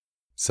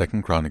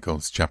2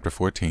 Chronicles chapter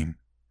 14.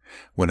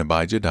 When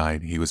Abijah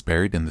died, he was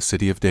buried in the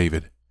city of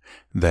David.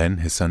 Then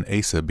his son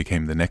Asa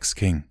became the next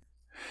king.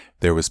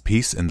 There was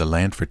peace in the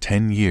land for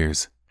 10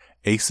 years.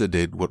 Asa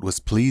did what was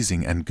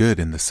pleasing and good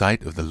in the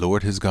sight of the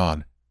Lord his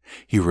God.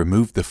 He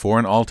removed the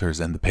foreign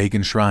altars and the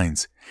pagan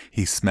shrines.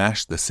 He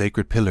smashed the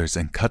sacred pillars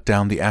and cut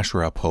down the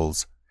Asherah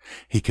poles.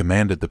 He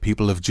commanded the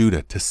people of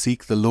Judah to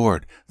seek the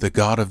Lord, the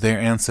God of their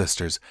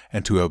ancestors,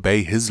 and to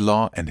obey his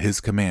law and his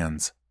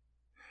commands.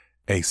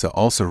 Asa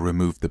also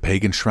removed the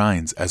pagan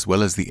shrines as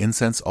well as the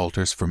incense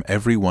altars from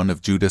every one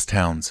of Judah's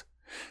towns.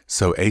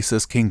 So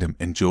Asa's kingdom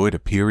enjoyed a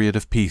period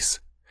of peace.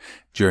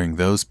 During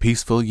those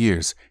peaceful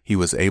years, he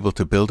was able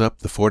to build up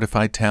the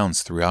fortified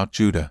towns throughout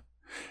Judah.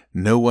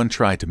 No one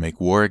tried to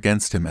make war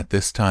against him at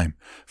this time,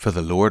 for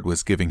the Lord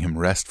was giving him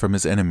rest from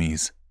his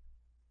enemies.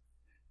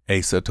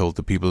 Asa told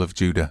the people of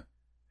Judah,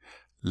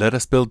 "Let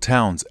us build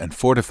towns and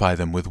fortify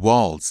them with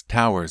walls,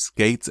 towers,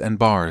 gates, and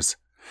bars.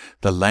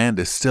 The land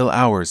is still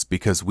ours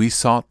because we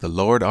sought the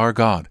Lord our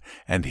God,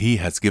 and he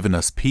has given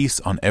us peace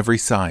on every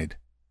side."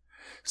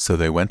 So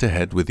they went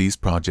ahead with these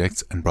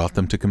projects and brought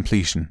them to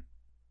completion.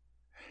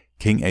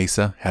 King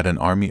Asa had an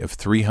army of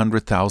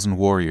 300,000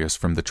 warriors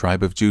from the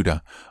tribe of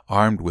Judah,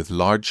 armed with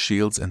large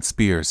shields and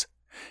spears.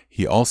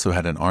 He also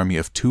had an army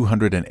of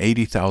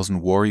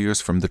 280,000 warriors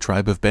from the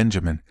tribe of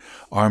Benjamin,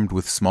 armed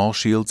with small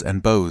shields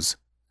and bows.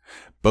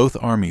 Both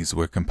armies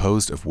were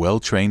composed of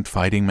well-trained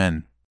fighting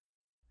men.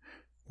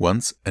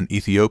 Once, an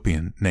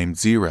Ethiopian named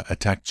Zerah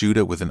attacked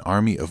Judah with an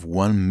army of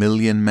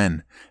 1,000,000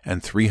 men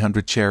and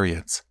 300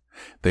 chariots.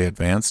 They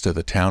advanced to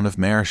the town of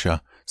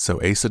Mareshah,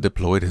 so Asa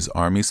deployed his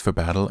armies for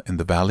battle in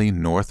the valley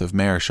north of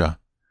Mareshah.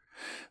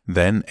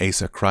 Then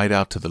Asa cried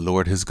out to the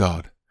Lord his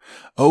God,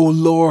 "O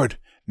Lord,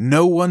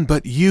 no one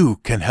but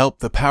you can help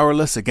the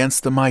powerless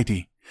against the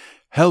mighty.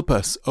 Help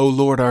us, O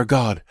Lord our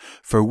God,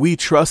 for we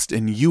trust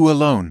in you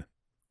alone.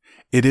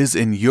 It is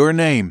in your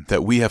name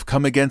that we have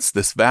come against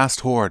this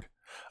vast horde.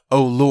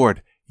 O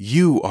Lord,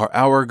 you are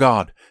our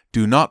God.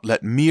 Do not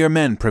let mere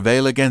men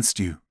prevail against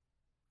you."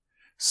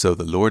 So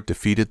the Lord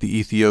defeated the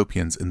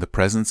Ethiopians in the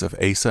presence of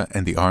Asa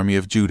and the army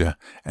of Judah,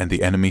 and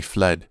the enemy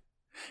fled.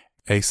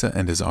 Asa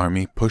and his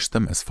army pushed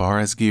them as far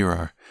as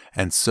Gerar,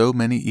 and so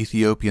many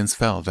Ethiopians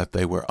fell that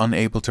they were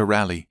unable to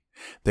rally.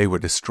 They were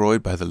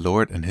destroyed by the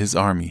Lord and his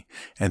army,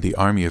 and the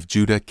army of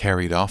Judah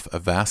carried off a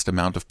vast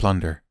amount of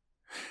plunder.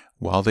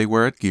 While they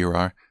were at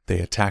Gerar, they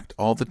attacked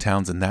all the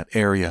towns in that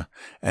area,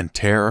 and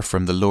terror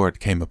from the Lord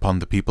came upon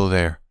the people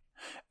there.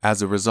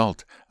 As a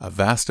result, a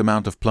vast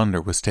amount of plunder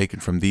was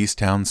taken from these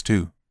towns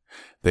too.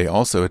 They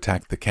also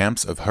attacked the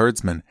camps of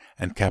herdsmen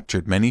and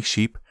captured many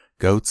sheep,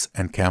 goats,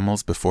 and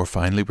camels before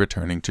finally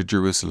returning to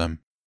Jerusalem.